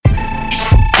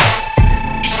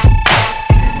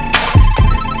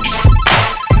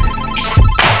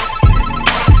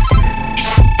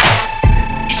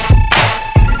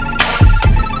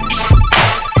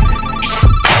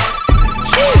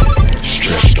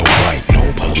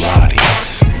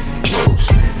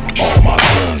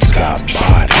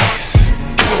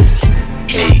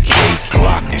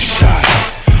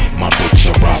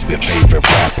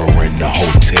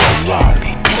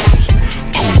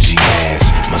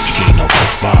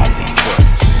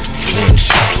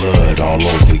all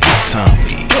over your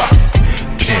Tommy.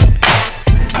 Pimp,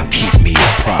 I keep me a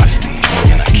prosty,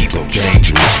 and I keep a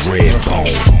dangerous red bone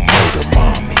murder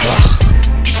mommy.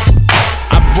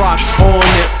 I rock on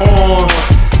and on,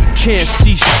 can't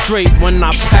see straight when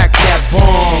I pack that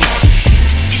bomb.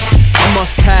 I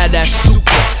must have that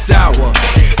super sour.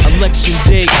 Election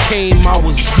day came, I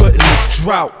was good in the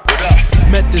drought.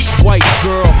 Met this white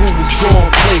girl who was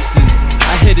going places.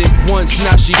 I hit it once,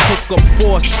 now she hook up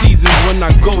 4 seasons when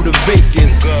I go to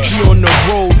Vegas. She on the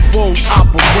road, phone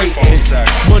operating.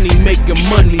 Money making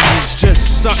money is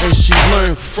just something she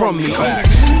learned from me.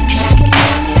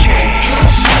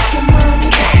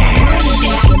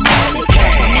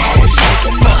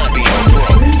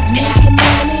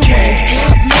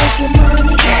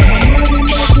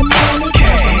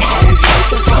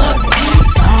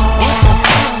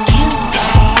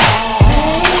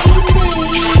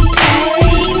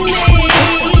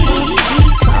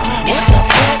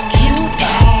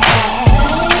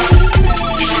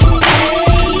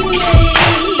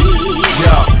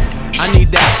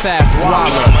 Fast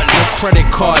wallet, no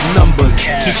credit card numbers.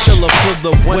 Chinchilla for the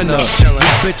winter,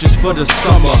 with bitches for the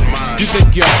summer. You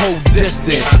think your whole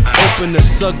distant, open a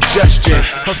suggestion.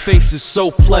 Her face is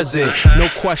so pleasant, no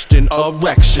question,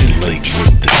 erection. Late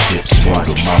with the chips,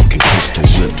 throttle mouth, get pistol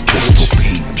whip, pistol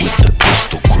Pete with the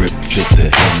pistol grip, fit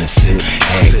the Hennessy.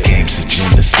 Had games of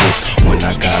Genesis. When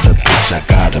I got a bitch, I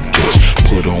got a bitch.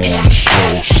 Put her on a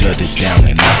stroll, shut it down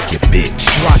and knock your bitch.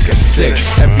 Rock is sick,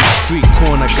 every street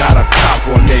corner got a cop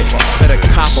on it. Better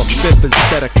cop a fifth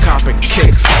instead of copping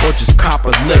kicks, or just cop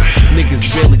a lick.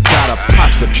 Niggas really got a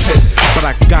pot to piss, but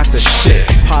I got the shit.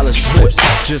 Polished lips,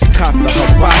 just cop the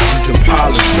Hirachis and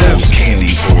polished lips. Candy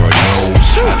for a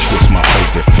nose, I twist my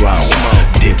favorite flower.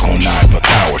 Dick on Eiffel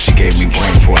Tower, she gave me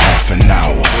brain for half an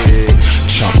hour.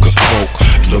 Chunk of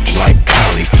coke, look like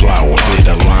cauliflower. Did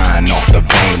a line off the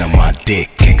vein of my dick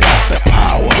and got the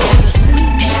power.